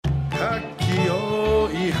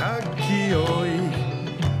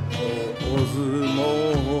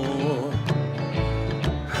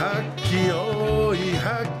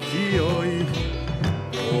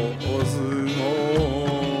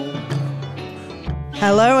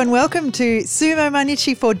Hello and welcome to Sumo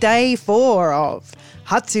Mainichi for day 4 of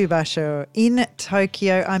Hatsu basho in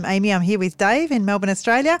Tokyo. I'm Amy. I'm here with Dave in Melbourne,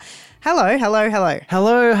 Australia. Hello.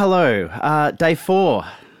 Day 4.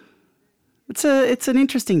 It's an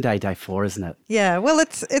interesting day 4, isn't it? Yeah, well,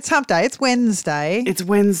 it's hump day. It's Wednesday. It's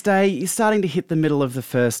Wednesday. You're starting to hit the middle of the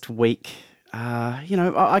first week.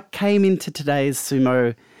 I came into today's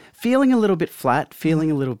sumo feeling a little bit flat, feeling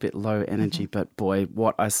a little bit low energy, but boy,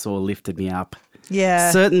 what I saw lifted me up.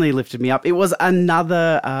 Yeah. Certainly lifted me up. It was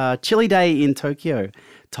another chilly day in Tokyo.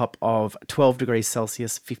 Top of 12 degrees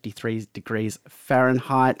Celsius, 53 degrees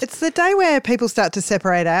Fahrenheit. It's the day where people start to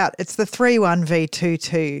separate out. It's the 3-1 v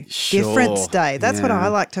 2-2 difference day. That's what I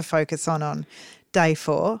like to focus on day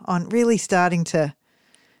 4, on really starting to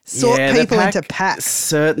sort people into packs.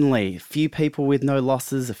 Certainly. A few people with no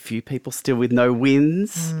losses, a few people still with no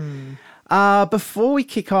wins. Before we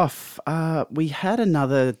kick off, we had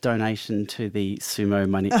another donation to the Sumo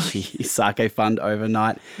Mainichi Sake Fund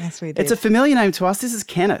overnight. Yes, we did. It's a familiar name to us. This is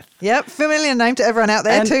Kenneth. Yep, familiar name to everyone out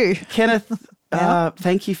there too. Kenneth,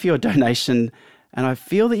 thank you for your donation. And I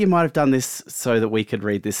feel that you might have done this so that we could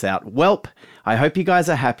read this out. Welp, I hope you guys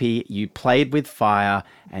are happy. You played with fire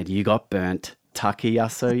and you got burnt.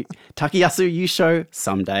 Takiyasu Yusho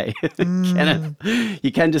someday. Kenneth, you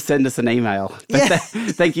can just send us an email. But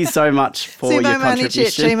thank you so much for your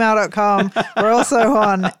contribution. SumoMainichi@gmail.com. We're also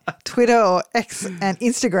on Twitter or X and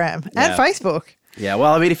Instagram and Facebook. Yeah,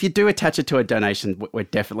 well, I mean, if you do attach it to a donation, we're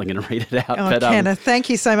definitely going to read it out. Oh, Kenneth, thank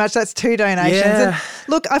you so much. That's 2 donations. Yeah. And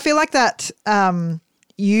look, I feel like that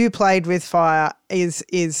you played with fire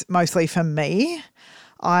is mostly for me.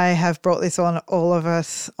 I have brought this on all of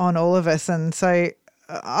us, and so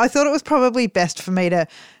I thought it was probably best for me to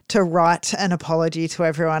write an apology to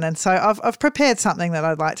everyone, and so I've prepared something that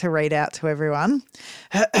I'd like to read out to everyone.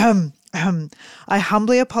 I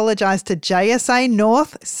humbly apologise to JSA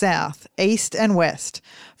North, South, East and West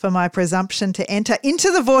for my presumption to enter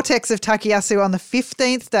into the vortex of Takiyasu on the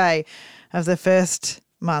 15th day of the first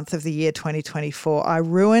month of the year 2024. I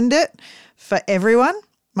ruined it for everyone,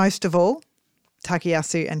 most of all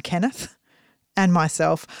Takiyasu and Kenneth and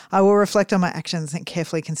myself. I will reflect on my actions and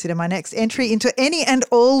carefully consider my next entry into any and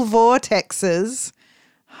all vortexes.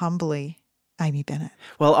 Humbly, Amy Bennett.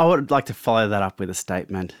 Well, I would like to follow that up with a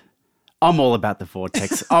statement. I'm all about the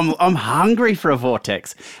vortex. I'm hungry for a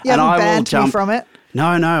vortex. You haven't banned me from it? No.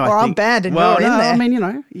 I'm banned and you're in there. I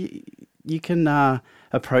mean, you can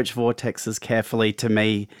approach vortexes carefully. To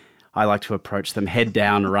me, I like to approach them head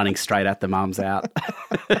down, running straight at them, arms out.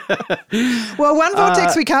 Well, one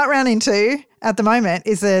vortex we can't run into at the moment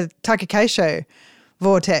is the Takakeisho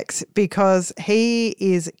vortex because he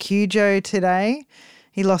is Kyujo today.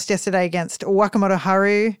 He lost yesterday against Wakamoto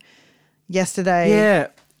Haru yesterday. Yeah,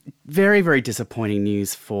 very, very disappointing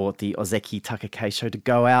news for the Ozeki Takakeisho to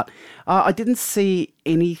go out. I didn't see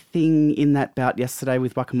anything in that bout yesterday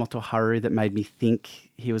with Wakamoto Haru that made me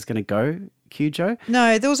think he was going to go Kyujo.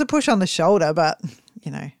 No, there was a push on the shoulder, but,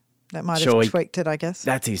 that might have tweaked it, I guess.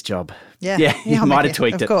 That's his job. Yeah, he might have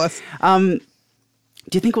tweaked it. Of course. Do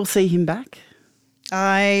you think we'll see him back?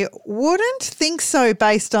 I wouldn't think so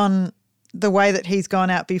based on the way that he's gone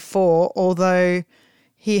out before, although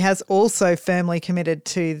he has also firmly committed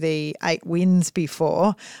to the 8 wins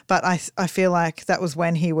before. But I feel like that was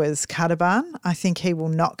when he was Kataban. I think he will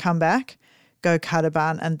not come back, go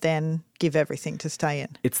Kataban and then give everything to stay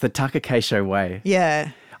in. It's the Takakeisho way.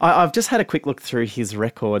 Yeah. I've just had a quick look through his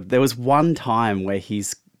record. There was one time where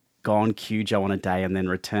he's gone Kyujo on a day and then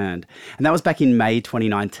returned. And that was back in May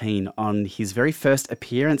 2019 on his very first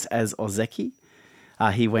appearance as Ozeki.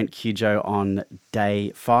 He went Kyujo on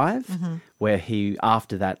day 5, where he,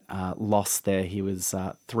 after that loss there, he was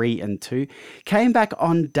 3-2. Came back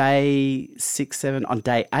on day 6, 7, on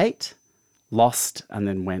day 8. Lost and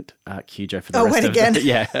then went Kyujo for the rest of it.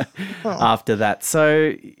 Yeah, after that.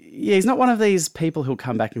 So, yeah, he's not one of these people who'll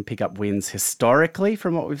come back and pick up wins historically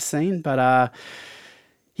from what we've seen. But, bad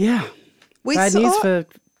news for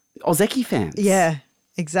Ozeki fans. Yeah,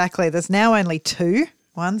 exactly. There's now only 2.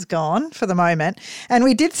 One's gone for the moment. And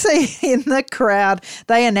we did see in the crowd,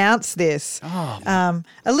 they announced this a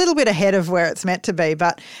little bit ahead of where it's meant to be.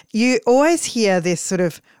 But you always hear this sort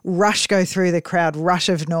of rush go through the crowd, rush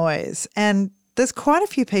of noise. And there's quite a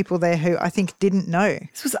few people there who I think didn't know.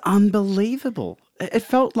 This was unbelievable. It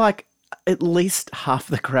felt like at least half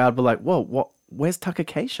the crowd were like, whoa, what? Where's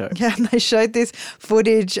Takakeisho? Yeah, and they showed this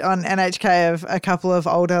footage on NHK of a couple of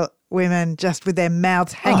older women just with their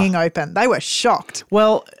mouths hanging open. They were shocked.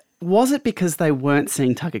 Well, was it because they weren't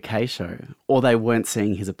seeing Takakeisho or they weren't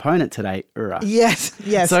seeing his opponent today, Ura? Yes.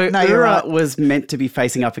 So no, Ura right. was meant to be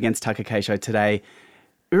facing up against Takakeisho today.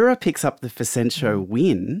 Ura picks up the Fusensho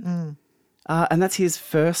win, and that's his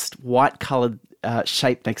first white-coloured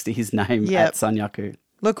shape next to his name at Sanyaku.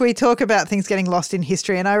 Look, we talk about things getting lost in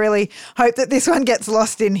history, and I really hope that this one gets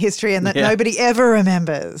lost in history and that nobody ever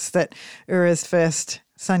remembers that Ura's first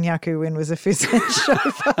Sanyaku win was a Fusensho.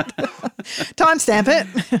 Timestamp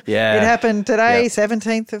it. Yeah. It happened today,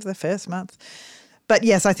 17th of the first month. But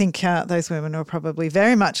yes, I think those women were probably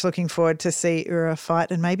very much looking forward to see Ura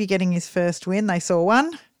fight and maybe getting his first win. They saw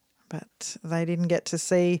one, but they didn't get to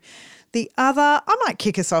see the other. I might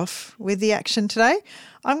kick us off with the action today.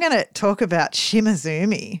 I'm going to talk about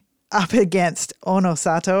Shimazumi up against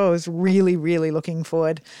Onosato. I was really, really looking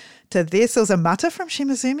forward to this. There was a mutter from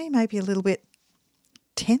Shimazumi, maybe a little bit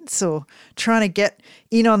tense or trying to get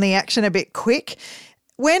in on the action a bit quick.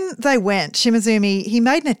 When they went, Shimazumi, he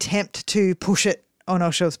made an attempt to push it on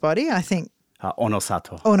Osho's body, I think.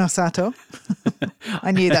 Onosato.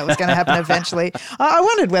 I knew that was going to happen eventually. I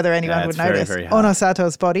wondered whether anyone would notice. Very hard.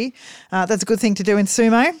 Onosato's body. That's a good thing to do in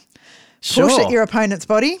sumo. Sure. Push at your opponent's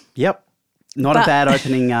body. Yep. Not a bad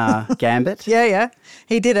opening gambit. Yeah.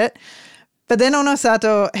 He did it. But then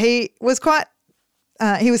Onosato, he was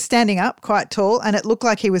standing up quite tall and it looked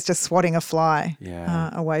like he was just swatting a fly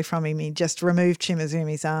away from him. He just removed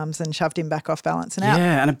Shimazumi's arms and shoved him back off balance and out.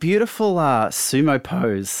 Yeah, and a beautiful sumo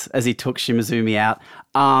pose as he took Shimazumi out,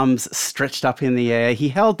 arms stretched up in the air. He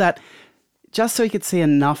held that just so he could see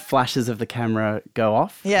enough flashes of the camera go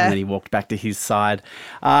off. Yeah. And then he walked back to his side.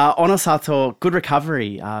 Onosato, good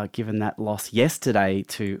recovery given that loss yesterday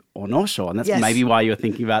to Onosho. And that's maybe why you were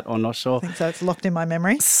thinking about Onosho. I think so. It's locked in my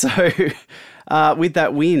memory. So with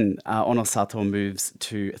that win, Onosato moves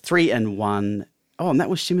to 3-1. Oh, and that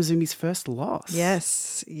was Shimazumi's first loss.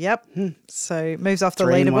 Yes. Yep. So moves off the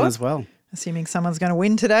 3-1 leaderboard as well. Assuming someone's going to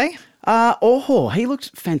win today. Oho, he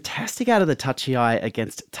looked fantastic out of the Tachi-ai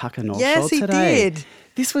against Takanosho yes, he today. did.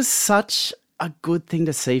 This was such a good thing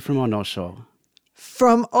to see from Onosho.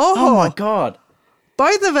 From Oho. Oh, my God.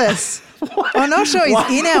 Both of us. Onosho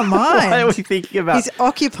is in our mind. Why are we thinking about... He's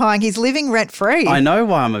occupying, he's living rent-free. I know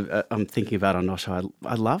why I'm thinking about Onosho.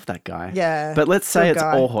 I love that guy. Yeah. But let's say it's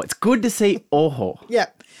guy. Oho. It's good to see Oho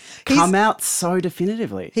come out so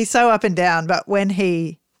definitively. He's so up and down, but when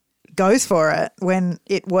he goes for it, when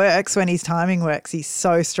it works, when his timing works, he's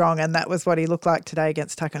so strong, and that was what he looked like today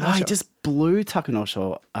against Takanosho. Oh, he just blew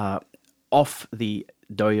Takanosho off the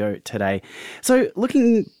doyo today. So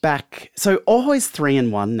looking back, so Oho is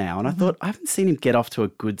 3-1 now, and I thought I haven't seen him get off to a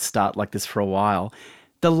good start like this for a while.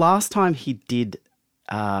 The last time he did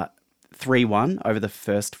 3-1 over the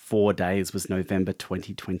first 4 days was November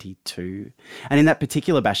 2022. And in that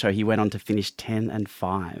particular basho, he went on to finish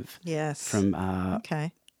 10-5. Yes. From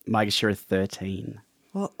Maegashira 13.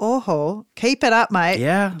 Well, Oho, keep it up, mate.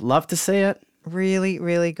 Yeah, love to see it. Really,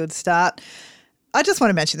 really good start. I just want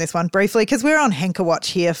to mention this one briefly because we're on Henka Watch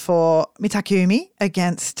here for Mitakumi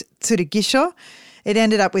against Tsurugisho. It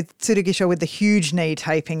ended up with Tsurugisho with the huge knee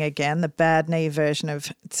taping again, the bad knee version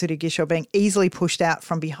of Tsurugisho being easily pushed out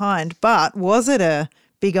from behind. But was it a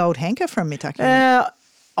big old Henka from Mitakumi?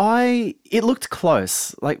 It looked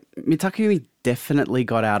close. Like Mitakumi definitely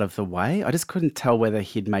got out of the way. I just couldn't tell whether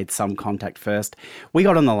he'd made some contact first. We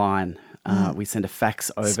got on the line. We sent a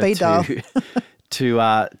fax over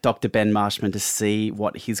to Dr. Ben Marshman to see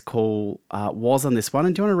what his call was on this one.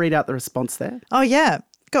 And do you want to read out the response there? Oh, yeah.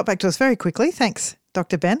 Got back to us very quickly. Thanks,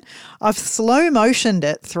 Dr. Ben. I've slow motioned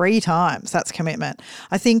it 3 times. That's commitment.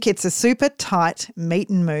 I think it's a super tight meet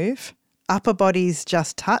and move. Upper body's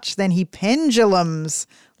just touch. Then he pendulums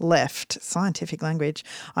left. Scientific language.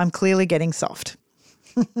 I'm clearly getting soft.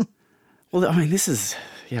 Well, I mean, this is,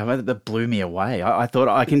 that blew me away. I thought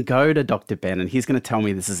I can go to Dr. Ben and he's going to tell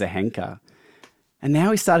me this is a Henka. And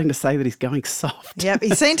now he's starting to say that he's going soft. Yep,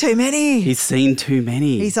 he's seen too many. He's seen too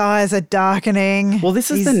many. His eyes are darkening. Well,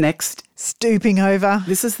 this is the next... stooping over.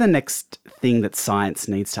 This is the next thing that science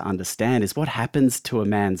needs to understand is what happens to a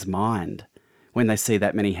man's mind when they see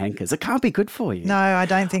that many Henkas. It can't be good for you. No, I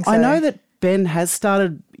don't think so. I know that Ben has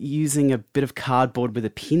started using a bit of cardboard with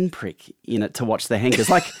a pinprick in it to watch the Henkas,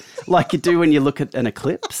 like you do when you look at an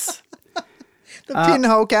eclipse. The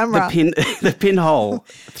pinhole camera. The pinhole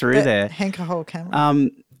through there. Henka hole camera.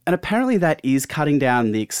 And apparently that is cutting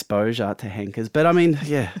down the exposure to Henkas. But I mean,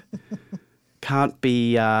 can't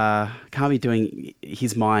be doing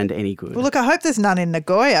his mind any good. Well, look, I hope there's none in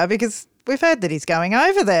Nagoya because we've heard that he's going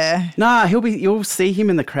over there. Nah, you'll see him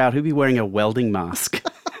in the crowd. He'll be wearing a welding mask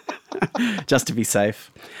just to be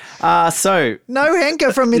safe. So no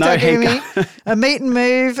Henka from Mitakumi. No Henka. A meet and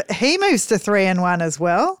move. He moves to 3-1 as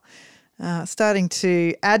well. Starting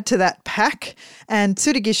to add to that pack. And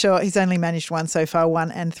Tsurugisho, he's only managed one so far,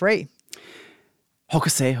 1-3.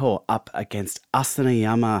 Hokuseiho up against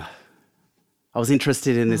Asanayama. I was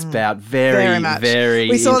interested in this bout. Very much. Very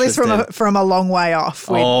We saw interested. this from a long way off.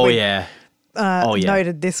 We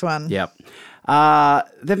noted this one. Yep.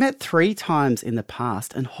 They've met 3 times in the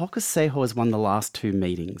past, and Hokuseiho has won the last 2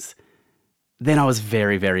 meetings. Then I was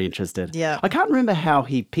very, very interested. Yeah. I can't remember how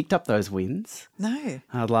he picked up those wins. No.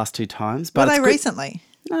 The last 2 times. But Were they recently?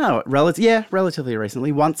 No, relatively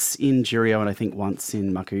recently. Once in Juryo and I think once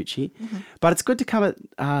in Makuuchi. Mm-hmm. But it's good to come at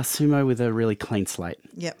Sumo with a really clean slate.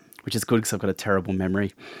 Yep. Which is good because I've got a terrible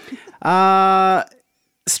memory.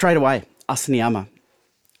 Straight away, Asanayama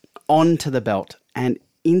on to the belt, and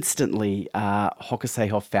instantly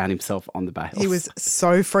Hokuseiho found himself on the bales. He was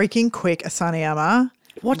so freaking quick, Asanayama.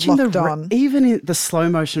 Watching even in the slow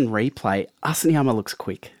motion replay, Asanayama looks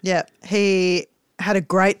quick. Yeah, he had a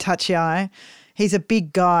great touchy eye. He's a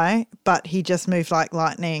big guy, but he just moved like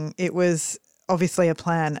lightning. It was obviously a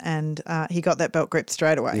plan, and he got that belt grip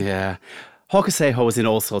straight away. Yeah. Hokuseiho was in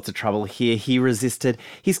all sorts of trouble here. He resisted.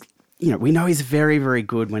 We know he's very, very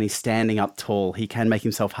good when he's standing up tall. He can make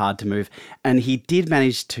himself hard to move. And he did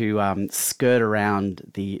manage to skirt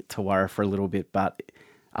around the Tawara for a little bit, but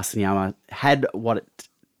Asanayama had what it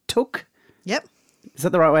took. Yep. Is that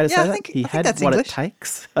the right way to say that? He had what it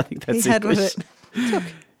takes. I think that's English. He had what it took.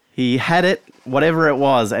 He had it, whatever it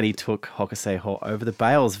was, and he took Hokuseiho over the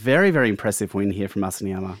bales. Very, very impressive win here from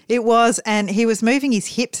Asanayama. It was, and he was moving his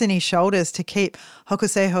hips and his shoulders to keep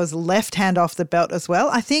Hokuseiho's left hand off the belt as well.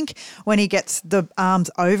 I think when he gets the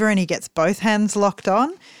arms over and he gets both hands locked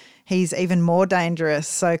on, he's even more dangerous.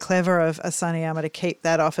 So clever of Asanayama to keep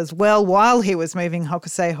that off as well while he was moving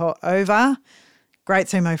Hokuseiho over. Great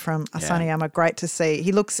sumo from Asanayama. Yeah. Great to see.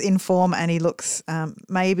 He looks in form and he looks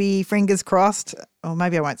maybe fingers crossed, or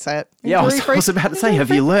maybe I won't say it. I was about to say,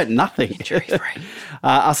 have you learnt nothing? Injury-free.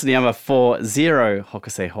 Asanayama 4-0,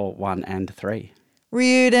 Hokuseiho 1 and 3.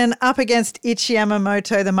 Ryuden up against Ichi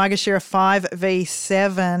Yamamoto, the Magashira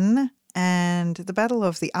 5v7, and the battle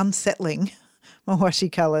of the unsettling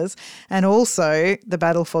Mawashi colours, and also the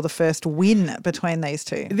battle for the first win between these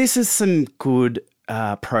two. This is some good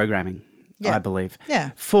programming. Yeah. I believe. Yeah.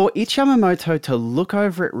 For Ichi Yamamoto to look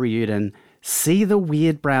over at Ryuden, see the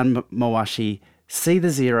weird brown Mawashi, see the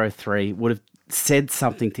 0-3 would have said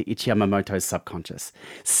something to Ichi Yamamoto's subconscious.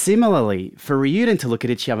 Similarly, for Ryuden to look at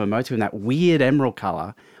Ichi Yamamoto in that weird emerald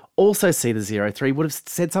colour, also see the 0-3 would have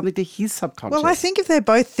said something to his subconscious. Well, I think if they're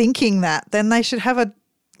both thinking that, then they should have a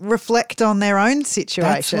reflect on their own situation.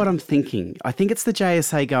 That's what I'm thinking. I think it's the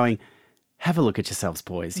JSA going, have a look at yourselves,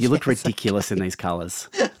 boys. You look ridiculous in these colours.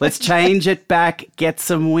 Let's change it back, get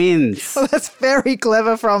some wins. Well, that's very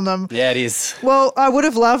clever from them. Yeah, it is. Well, I would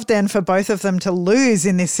have loved then for both of them to lose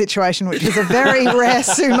in this situation, which is a very rare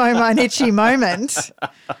Sumo Mainichi moment.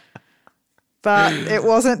 But it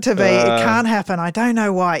wasn't to be. It can't happen. I don't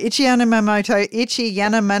know why. Ichi Yamamoto,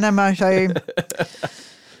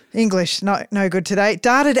 English, no good today,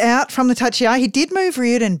 darted out from the touchy eye. He did move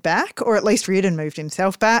Ryuden back, or at least Ryuden moved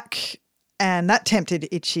himself back. And that tempted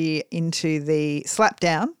Ichi into the slap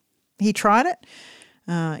down. He tried it.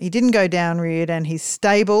 He didn't go down Ryuden. He's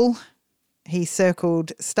stable. He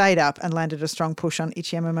circled, stayed up, and landed a strong push on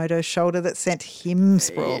Ichi Yamamoto's shoulder that sent him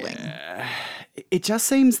sprawling. Yeah. It just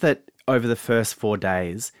seems that over the first 4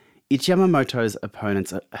 days, Ichi Yamamoto's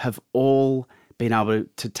opponents have all been able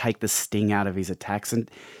to take the sting out of his attacks. And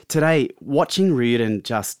today, watching Ryuden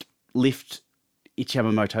just lift Ichi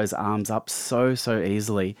Yamamoto's arms up so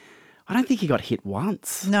easily, I don't think he got hit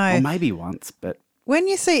once. No. Or maybe once, but... When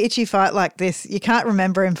you see Ichi fight like this, you can't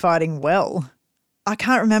remember him fighting well. I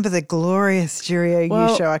can't remember the glorious Juryo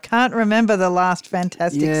Yusho. I can't remember the last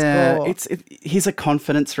fantastic score. He's a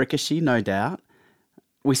confidence rikishi, no doubt.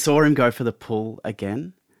 We saw him go for the pull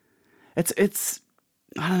again. It's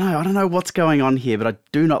I don't know what's going on here, but I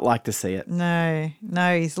do not like to see it. No,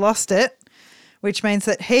 he's lost it, which means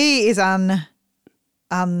that he is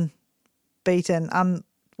unbeaten.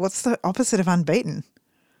 What's the opposite of unbeaten?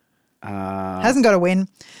 Hasn't got a win.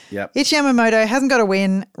 Yep. Ichi Yamamoto hasn't got a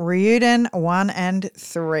win. Ryuden 1 and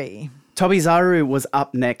 3. Tobizaru was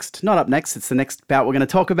up next. Not up next. It's the next bout we're going to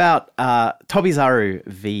talk about. Tobizaru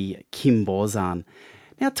v. Kimbozan.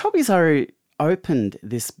 Now, Tobizaru opened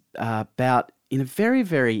this bout in a very,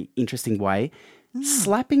 very interesting way,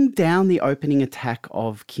 slapping down the opening attack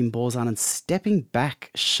of Kimbozan and stepping back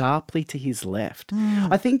sharply to his left.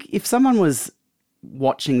 I think if someone was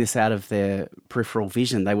watching this out of their peripheral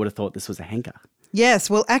vision, they would have thought this was a henka.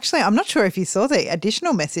 Yes. Well, actually, I'm not sure if you saw the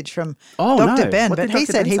additional message from Dr. Ben, but he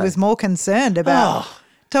said he was more concerned about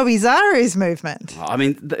Tobizaru's movement. I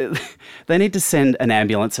mean, they need to send an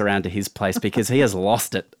ambulance around to his place because he has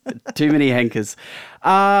lost it. Too many henkas.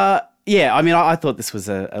 Yeah, I mean, I thought this was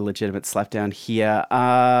a legitimate slapdown here.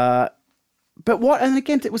 And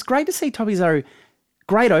again, it was great to see Tobizaru.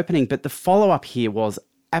 Great opening, but the follow-up here was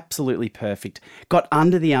absolutely perfect. Got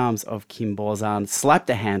under the arms of Kim Bozan, slapped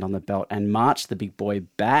a hand on the belt and marched the big boy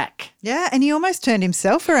back. Yeah, and he almost turned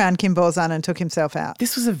himself around, Kim Bozan, and took himself out.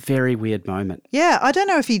 This was a very weird moment. Yeah, I don't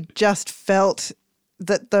know if he just felt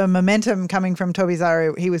that the momentum coming from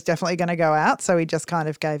Tobizaru, he was definitely going to go out, so he just kind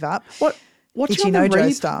of gave up. Watching on the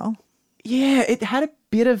Ichinojo style. Yeah, it had a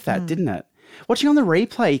bit of that, didn't it? Watching on the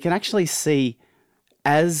replay, you can actually see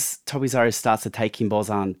as Tobizaru starts to take Kim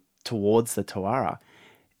Bozan towards the Tawara,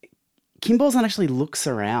 Kim Bozan actually looks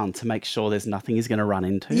around to make sure there's nothing he's going to run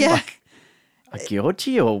into. Yeah. Like a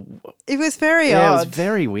Gyorji or... It was very odd. Yeah, it was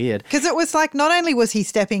very weird. Because it was like not only was he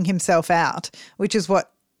stepping himself out, which is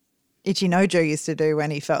what Ichinojo used to do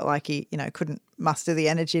when he felt like he, couldn't muster the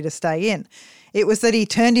energy to stay in. It was that he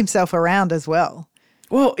turned himself around as well.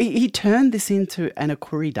 Well, he turned this into an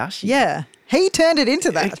Okuridashi. Yeah, he turned it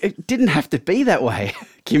into that. It didn't have to be that way,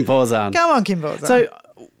 Kim Bozan. Come on, Kim Bozan. So,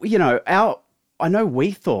 I know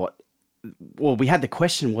we thought, we had the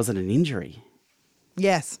question, was it an injury?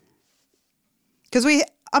 Yes. Because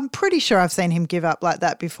I'm pretty sure I've seen him give up like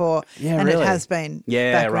that before. Yeah, and really? it has been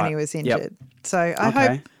back when he was injured. Yep. So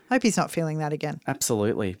I hope he's not feeling that again.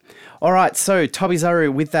 Absolutely. All right, so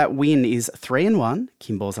Tobizaru with that win is 3-1,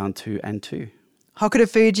 Kim Bozan 2-2. Hokuto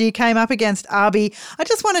Fuji came up against Abi. I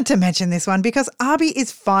just wanted to mention this one because Abi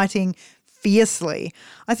is fighting fiercely.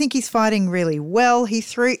 I think he's fighting really well. He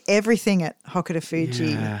threw everything at Hokuto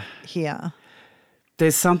Fuji here.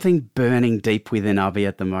 There's something burning deep within Abi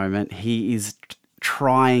at the moment. He is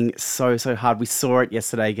trying so hard. We saw it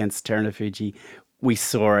yesterday against Teruno Fuji. We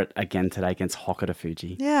saw it again today against Hokuto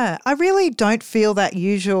Fuji. Yeah, I really don't feel that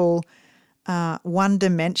usual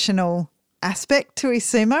one-dimensional aspect to his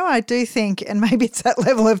sumo. I do think, and maybe it's that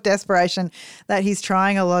level of desperation, that he's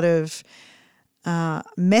trying a lot of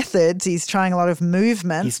methods. He's trying a lot of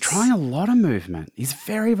movements. He's trying a lot of movement. He's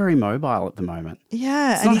very, very mobile at the moment.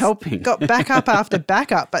 Yeah. It's not helping. Got backup after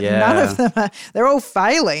backup, but none of them they're all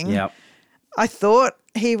failing. Yep. I thought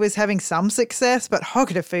he was having some success, but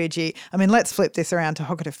Hokuto Fuji, let's flip this around to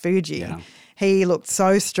Hokuto Fuji. Yeah. He looked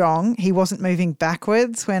so strong. He wasn't moving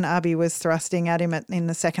backwards when Abi was thrusting at him in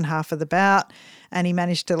the second half of the bout, and he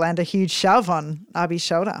managed to land a huge shove on Abi's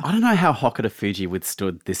shoulder. I don't know how Hokuto Fuji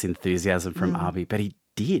withstood this enthusiasm from Abi, but he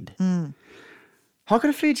did.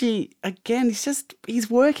 Hokuto Fuji, again, he's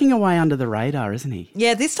working away under the radar, isn't he?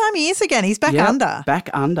 Yeah, this time he is again. He's back under. Back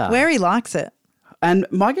under. Where he likes it. And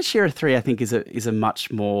Maegashira 3, I think, is a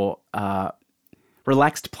much more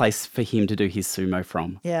relaxed place for him to do his sumo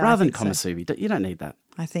from, rather than Komusubi. So. You don't need that.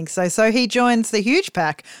 I think so. So he joins the huge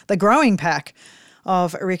pack, the growing pack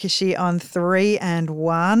of Rikishi on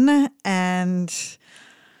 3-1. And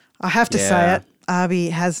I have to say it,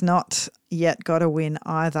 Abi has not yet got a win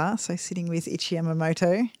either. So sitting with Ichi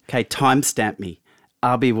Yamamoto. Okay, timestamp me.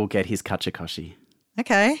 Abi will get his Kachikoshi.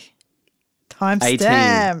 Okay. Time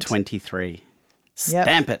stamped. 18-23.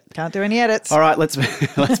 Stamp it. Can't do any edits. All right, let's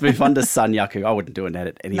move on to Sanyaku. I wouldn't do an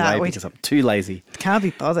edit anyway because I'm too lazy. Can't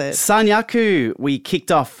be bothered. Sanyaku, we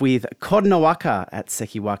kicked off with Koronowaka at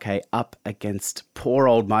Sekiwake up against poor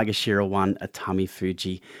old Maegashira 1, Atami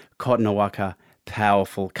Fuji. Koronowaka,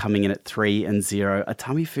 powerful, coming in at 3-0.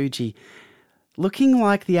 Atami Fuji looking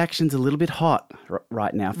like the action's a little bit hot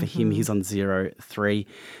right now for him. He's on 0-3.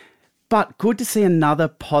 But good to see another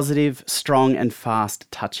positive, strong and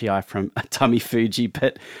fast touchy eye from Atami Fuji.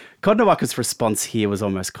 But Koronowaka's response here was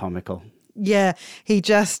almost comical. Yeah, he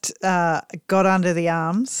just got under the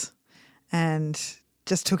arms and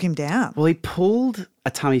just took him down. Well, he pulled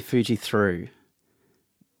Atami Fuji through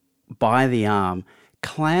by the arm,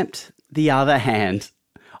 clamped the other hand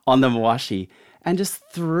on the mawashi and just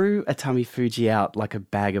threw Atami Fuji out like a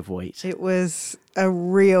bag of wheat. It was a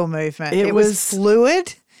real movement. It was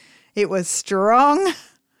fluid. It was strong.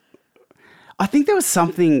 I think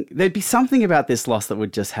there'd be something about this loss that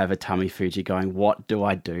would just have Atami Fuji going, what do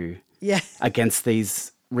I do against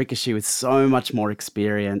these Rikishi with so much more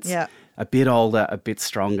experience, a bit older, a bit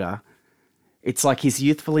stronger. It's like his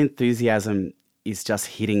youthful enthusiasm is just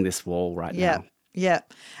hitting this wall right now. Yeah.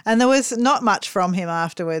 And there was not much from him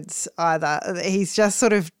afterwards either. He's just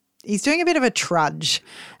he's doing a bit of a trudge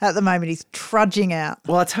at the moment. He's trudging out.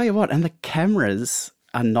 Well, I'll tell you what, and the cameras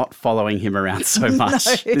are not following him around so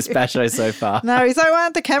much this basho so far. No, he's like, why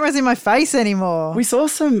aren't the cameras in my face anymore? We saw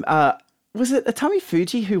some, was it Atami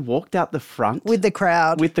Fuji who walked out the front? With the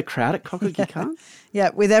crowd. With the crowd at Kokugikan? Yeah,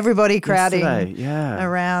 with everybody crowding yesterday,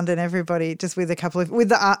 around and everybody just with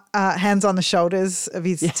the hands on the shoulders of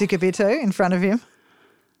his tsukabito in front of him.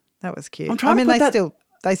 That was cute. I'm trying to put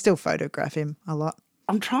they still photograph him a lot.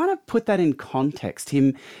 I'm trying to put that in context.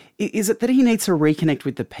 Is it that he needs to reconnect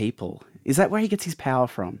with the people? Is that where he gets his power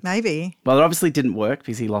from? Maybe. Well, it obviously didn't work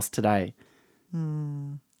because he lost today.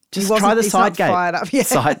 Just try the He's side not gate. fired up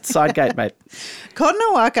yet. Side gate, mate.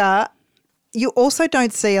 Kotonowaka, you also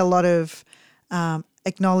don't see a lot of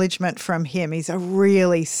acknowledgement from him. He's a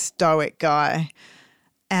really stoic guy.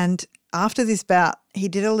 And after this bout, he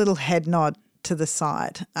did a little head nod to the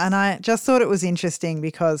side. And I just thought it was interesting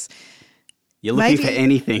because you're looking for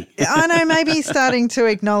anything. I know, maybe he's starting to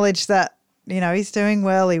acknowledge that, he's doing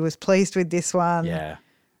well. He was pleased with this one. Yeah.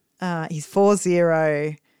 He's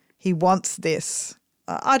 4-0. He wants this.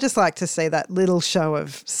 I just like to see that little show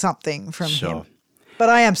of something from him. But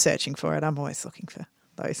I am searching for it. I'm always looking for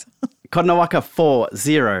those. Kotonowaka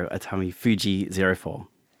 4-0, Atami Fuji 0-4.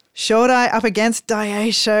 Shodai up against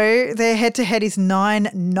Daisho. Their head-to-head is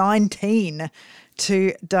 9-19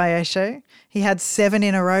 to Daisho. He had 7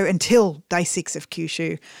 in a row until day 6 of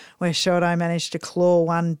Kyushu, where Shodai managed to claw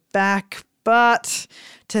one back. But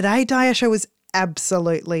today Daisho was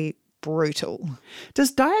absolutely brutal.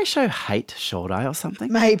 Does Daisho hate Shodai or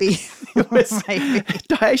something? Maybe. Maybe.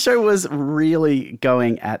 Daisho was really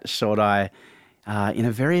going at Shodai in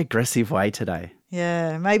a very aggressive way today.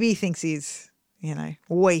 Yeah, maybe he thinks he's,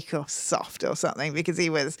 weak or soft or something because he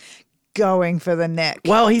was going for the neck.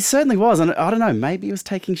 Well, he certainly was. And I don't know, maybe he was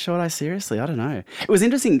taking Shodai seriously. I don't know. It was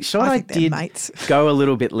interesting. Shodai did go a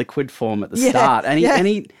little bit liquid form at the start. And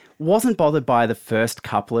he wasn't bothered by the first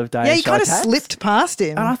couple of Daisho he kind attacks. of slipped past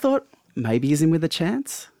him. And I thought, maybe he's in with a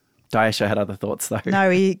chance. Daisho had other thoughts though. No,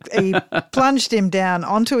 he plunged him down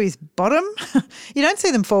onto his bottom. You don't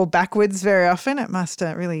see them fall backwards very often. It must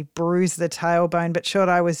really bruise the tailbone, but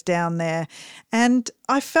Shodai was down there. And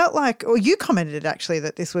I felt like, or you commented actually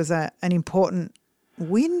that this was an important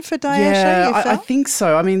win for Daisho. Yeah, I think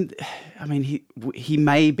so. I mean, he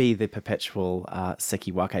may be the perpetual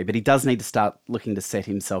Sekiwake, but he does need to start looking to set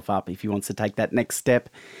himself up if he wants to take that next step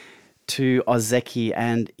to Ozeki,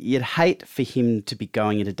 and you'd hate for him to be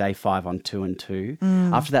going into day 5 on 2-2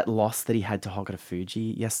 after that loss that he had to Hokuto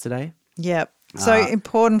Fuji yesterday. Yep. So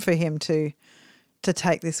important for him to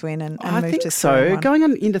take this win and move to 3-1. I think so. Going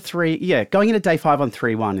into day 5 on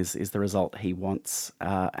 3-1 is the result he wants,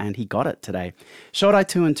 and he got it today. Shodai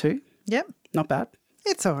 2-2. Yep. Not bad.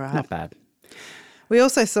 It's all right. Not bad. We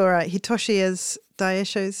also saw Hitoshi as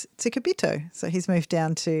Daisho's Tsukabito. So he's moved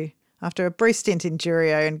down to, after a brief stint in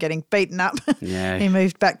Juryo and getting beaten up, he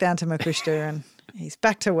moved back down to Makushita and he's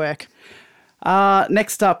back to work.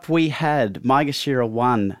 Next up, we had Maegashira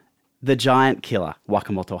 1, the giant killer,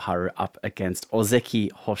 Wakamoto Haru, up against Ozeki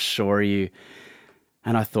Hoshoryu.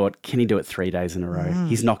 And I thought, can he do it 3 days in a row?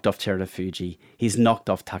 He's knocked off Teruta Fuji. He's knocked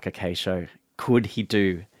off Takakeisho. Could he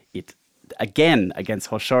do it again against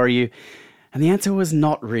Hoshoryu? And the answer was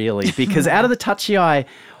not really, because out of the Tachi-Ai,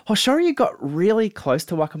 Hoshoryu got really close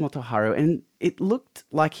to Wakamoto Haru and it looked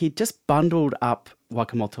like he'd just bundled up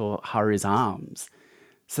Wakamoto Haru's arms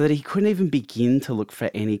so that he couldn't even begin to look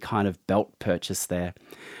for any kind of belt purchase there.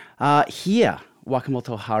 Here,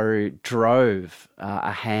 Wakamoto Haru drove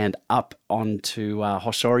a hand up onto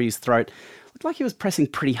Hoshoryu's throat. Looked like he was pressing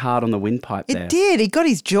pretty hard on the windpipe there. It did. He got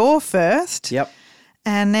his jaw first. Yep.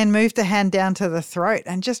 And then moved the hand down to the throat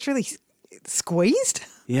and just really squeezed.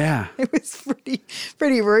 Yeah. It was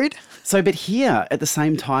pretty rude. So, but here, at the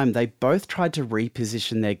same time, they both tried to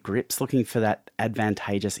reposition their grips, looking for that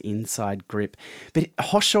advantageous inside grip. But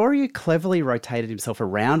Hoshoryu cleverly rotated himself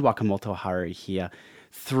around Wakamoto Haru here,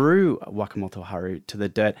 threw Wakamoto Haru to the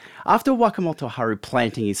dirt, after Wakamoto Haru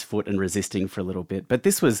planting his foot and resisting for a little bit. But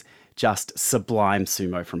this was just sublime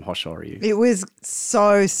sumo from Hoshoryu. It was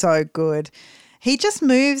so good. He just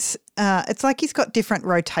moves, it's like he's got different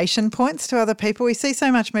rotation points to other people. We see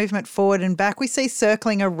so much movement forward and back. We see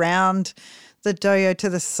circling around the doyo to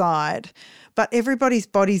the side, but everybody's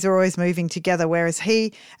bodies are always moving together, whereas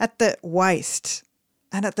he, at the waist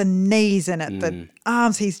and at the knees and at the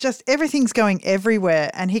arms, everything's going everywhere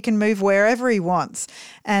and he can move wherever he wants.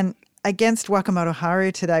 And against Wakamoto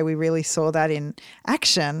Haru today, we really saw that in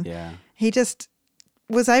action. Yeah. He just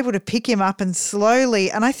was able to pick him up and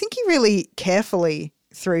slowly, and I think he really carefully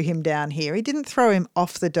threw him down here. He didn't throw him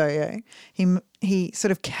off the doyo. He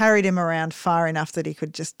sort of carried him around far enough that he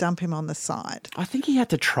could just dump him on the side. I think he had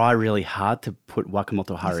to try really hard to put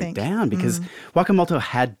Wakamoto Haru down because Wakamoto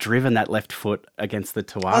had driven that left foot against the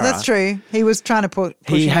Tawara. Oh, that's true. He was trying to push him out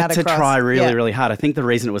across. He had to try really hard. I think the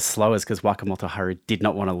reason it was slow is because Wakamoto Haru did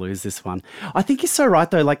not want to lose this one. I think you're so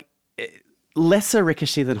right though, like lesser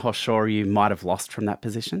Rikishi than Hoshoryu might have lost from that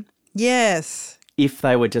position. Yes. If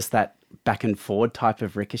they were just that back and forward type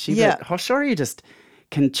of Rikishi. Yeah. But Hoshoryu just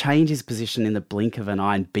can change his position in the blink of an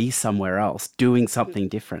eye and be somewhere else, doing something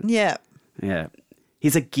different. Yeah. Yeah.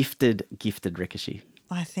 He's a gifted Rikishi.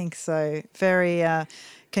 I think so. Very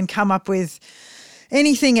can come up with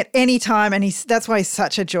anything at any time, and that's why he's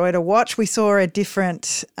such a joy to watch. We saw a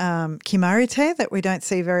different kimarite that we don't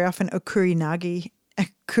see very often, okurinage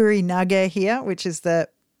here, which is the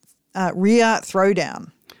rear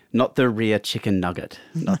throwdown. Not the rear chicken nugget,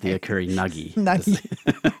 not the okurinage. Nugget.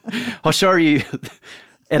 Hoshoryu,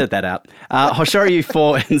 edit that out. Hoshoryu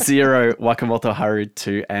 4-0, Wakamoto Haru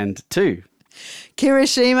 2-2.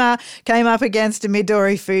 Kirishima came up against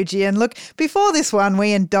Midori Fuji. And look, before this one,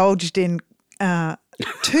 we indulged in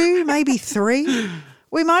 2, maybe 3.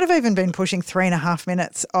 We might have even been pushing 3.5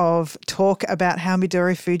 minutes of talk about how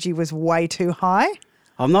Midori Fuji was way too high.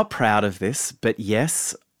 I'm not proud of this, but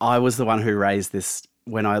yes, I was the one who raised this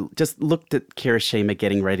when I just looked at Kirishima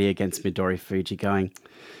getting ready against Midori Fuji going,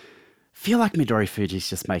 feel like Midori Fuji's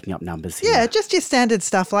just making up numbers here. Yeah, just your standard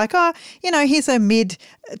stuff like, he's a mid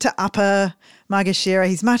to upper Magashira.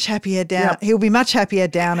 He's much happier down. Yep. He'll be much happier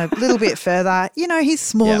down a little bit further. He's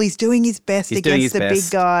small. Yep. He's doing his best against the big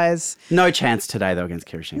guys. No chance today, though, against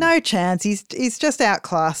Kirishima. No chance. He's just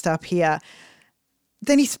outclassed up here.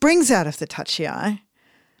 Then he springs out of the tachiai.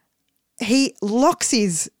 He locks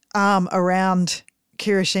his arm around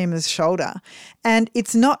Kirishima's shoulder, and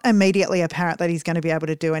it's not immediately apparent that he's going to be able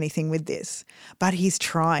to do anything with this, but he's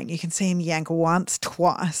trying. You can see him yank once,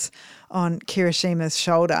 twice on Kirishima's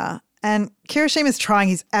shoulder, and Kirishima's trying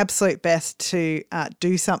his absolute best to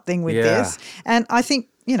do something with this, and I think,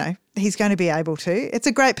 he's going to be able to. It's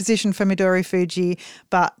a great position for Midori Fuji,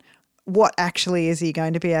 but what actually is he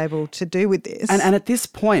going to be able to do with this? And at this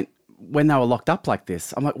point, when they were locked up like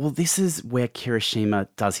this, I'm like, well, this is where Kirishima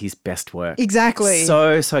does his best work. Exactly.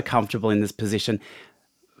 So comfortable in this position.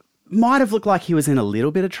 Might have looked like he was in a little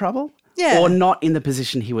bit of trouble. Yeah. Or not in the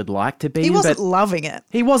position he would like to be in. He wasn't loving it.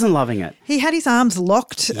 He wasn't loving it. He had his arms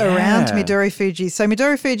locked around Midori Fuji. So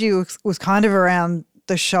Midori Fuji was kind of around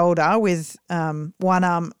the shoulder with one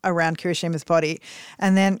arm around Kirishima's body.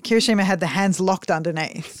 And then Kirishima had the hands locked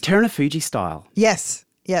underneath. Terunofuji style. Yes.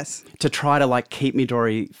 To try to keep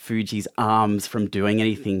Midori Fuji's arms from doing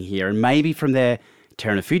anything here. And maybe from there,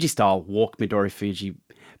 Terunofuji style, walk Midori Fuji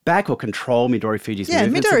back or control Midori Fuji's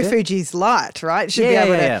movements. Yeah, Midori Fuji's light, right? Should be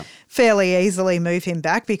able to fairly easily move him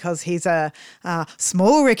back because he's a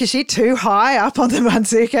small Rikishi, too high up on the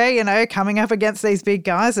Banzuke, coming up against these big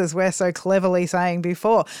guys, as we're so cleverly saying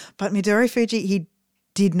before. But Midori Fuji, he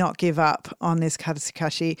did not give up on this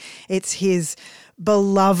Katsukashi. It's his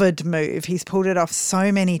beloved move. He's pulled it off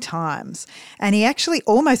so many times. And he actually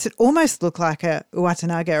it almost looked like a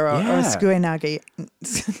Uwatanage or a Sukuenage.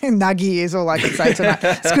 Nagi is all I can say tonight.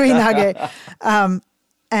 Sukuenage.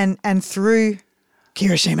 And threw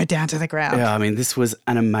Kirishima down to the ground. Yeah, I mean, this was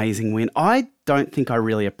an amazing win. I don't think I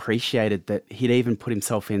really appreciated that he'd even put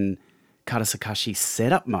himself in Katsukashi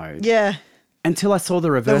setup mode. Yeah. Until I saw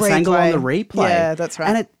the reverse angle on the replay. Yeah, that's right.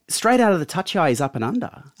 And it straight out of the tachiai is up and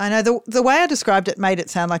under. I know. The way I described it made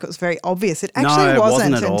it sound like it was very obvious. It actually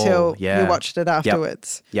wasn't until you watched it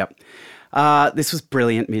afterwards. Yep. This was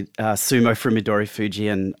brilliant sumo from Midori Fuji,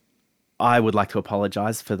 and I would like to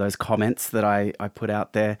apologise for those comments that I put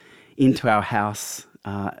out there into our house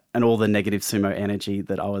and all the negative sumo energy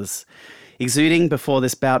that I was exuding before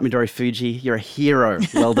this bout. Midori Fuji, you're a hero.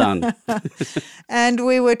 Well done. And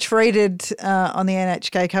we were treated on the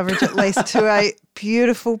NHK coverage at least to a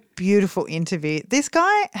beautiful, beautiful interview. This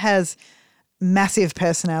guy has massive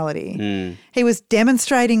personality. He was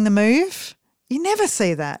demonstrating the move. You never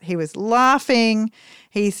see that. He was laughing.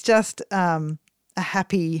 He's just a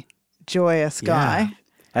happy, joyous guy.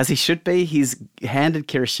 As he should be. He's handed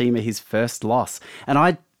Kirishima his first loss. And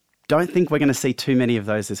I don't think we're going to see too many of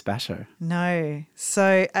those this basho. No.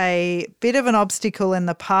 So a bit of an obstacle in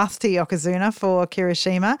the path to Yokozuna for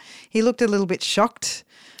Kirishima. He looked a little bit shocked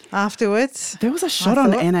afterwards. There was a shot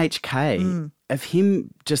on NHK of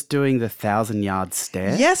him just doing the 1,000-yard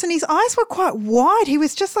stare. Yes, and his eyes were quite wide. He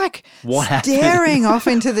was just staring off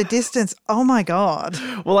into the distance. Oh, my God.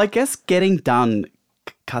 Well, I guess getting done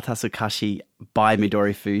Katsukashi by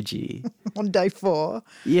Midori Fuji. On day 4.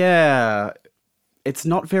 Yeah. It's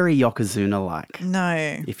not very Yokozuna-like.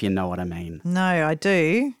 No. If you know what I mean. No, I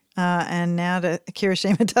do. And now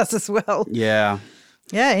Kirishima does as well. Yeah.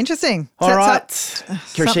 Yeah, interesting. All right.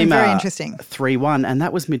 Kirishima, very interesting. 3-1. And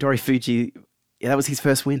that was Midori Fuji. Yeah, that was his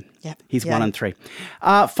first win. Yep. He's 1-3.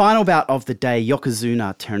 Final bout of the day,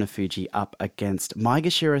 Yokozuna Terunofuji up against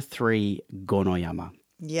Maegashira 3 Gonoyama.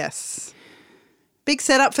 Yes. Big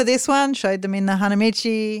setup for this one. Showed them in the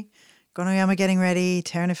Hanamichi. Gonoyama getting ready.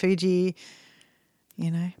 Terunofuji.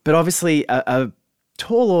 But obviously a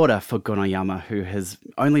tall order for Gonoyama, who has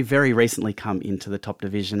only very recently come into the top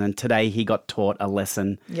division, and today he got taught a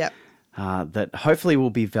lesson that hopefully will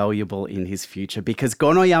be valuable in his future, because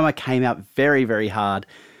Gonoyama came out very, very hard,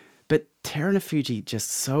 but Terunofuji just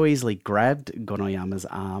so easily grabbed Gonoyama's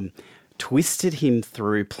arm, twisted him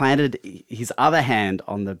through, planted his other hand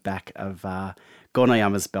on the back of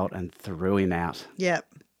Gonoyama's belt and threw him out. Yep.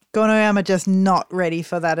 Gonoyama just not ready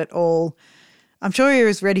for that at all. I'm sure he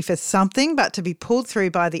was ready for something, but to be pulled through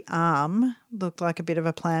by the arm looked like a bit of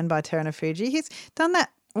a plan by Terunofuji. He's done that.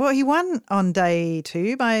 Well, he won on day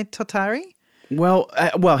 2 by Totari. Well,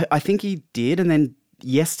 I think he did. And then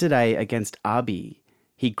yesterday against Abi,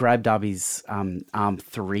 he grabbed Abi's arm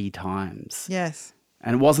 3 times. Yes.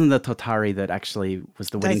 And it wasn't the Totari that actually was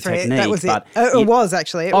the winning technique. That was but it was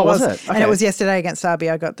actually. It was it? Okay. And it was yesterday against Abi.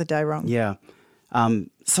 I got the day wrong. Yeah.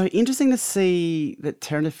 So interesting to see that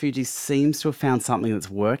Terunofuji seems to have found something that's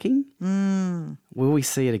working. Will we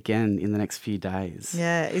see it again in the next few days?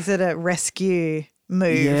 Yeah. Is it a rescue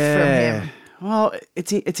move from him? Well,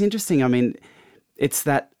 it's interesting. I mean, it's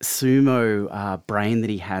that sumo brain that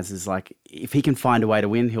he has, is like, if he can find a way to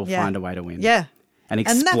win, he'll find a way to win. Yeah. And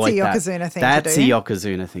exploit that's a Yokozuna thing to do. That's a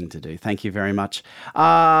Yokozuna thing to do. Thank you very much.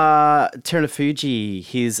 Terunofuji,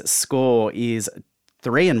 his score is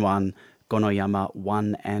 3-1. Gonoyama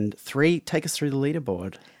 1-3. Take us through the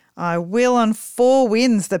leaderboard. I will on 4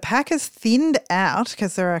 wins. The pack has thinned out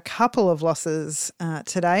because there are a couple of losses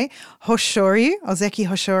today. Ozeki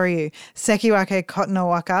Hoshoryu, Sekiwake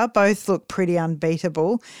Kotonowaka both look pretty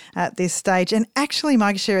unbeatable at this stage. And actually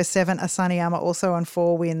Maegashira 7 Asaniyama also on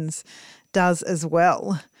 4 wins does as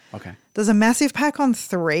well. Okay. There's a massive pack on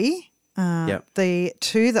 3. Yep. The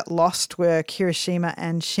 2 that lost were Kirishima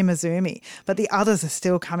and Shimazumi, but the others are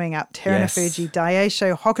still coming up. Terunofuji,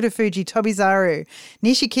 Daisho, Hokutofuji, Tobizaru,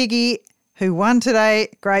 Nishikigi, who won today,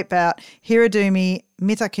 great bout, Hirodumi,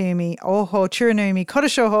 Mitakumi, Oho, Tsurunumi,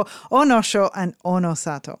 Kodoshoho, Onosho, and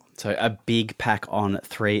Onosato. So a big pack on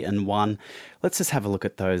 3-1. Let's just have a look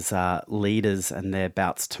at those leaders and their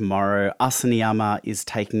bouts tomorrow. Asaniyama is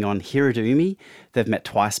taking on Hirodumi. They've met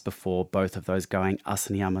twice before, both of those going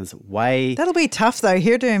Asaniyama's way. That'll be tough though.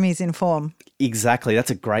 Hirodumi's in form. Exactly.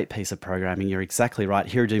 That's a great piece of programming. You're exactly right.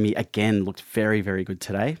 Hirodumi, again, looked very, very good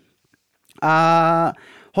today.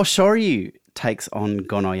 Hoshoryu takes on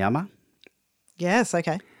Gonoyama. Yes,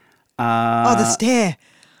 okay. The stare.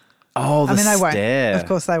 Oh, the they stare. won't. Of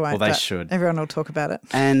course they won't. Well, they should. Everyone will talk about it.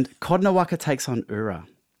 And Kotonowaka takes on Ura.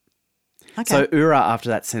 Okay. So Ura, after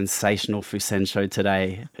that sensational Fusen show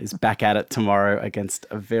today, is back at it tomorrow against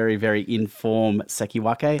a very, very in-form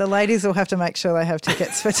Sekiwake. The ladies will have to make sure they have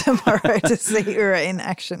tickets for tomorrow to see Ura in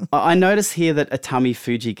action. I notice here that Atami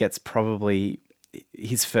Fuji gets probably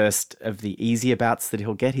his first of the easier bouts that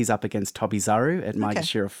he'll get. He's up against Tobizaru at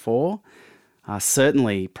Maegashira 4.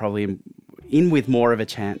 Certainly probably in with more of a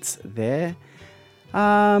chance there.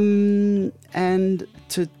 And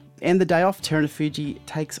to end the day off, Terunofuji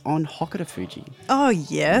takes on Hokutofuji. Oh,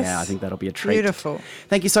 yes. Yeah, I think that'll be a treat. Beautiful.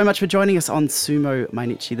 Thank you so much for joining us on Sumo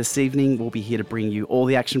Mainichi this evening. We'll be here to bring you all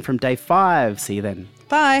the action from day 5. See you then.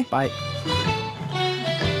 Bye. Bye.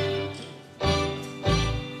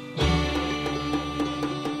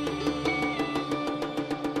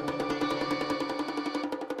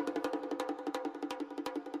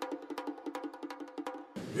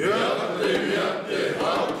 Viande, viande.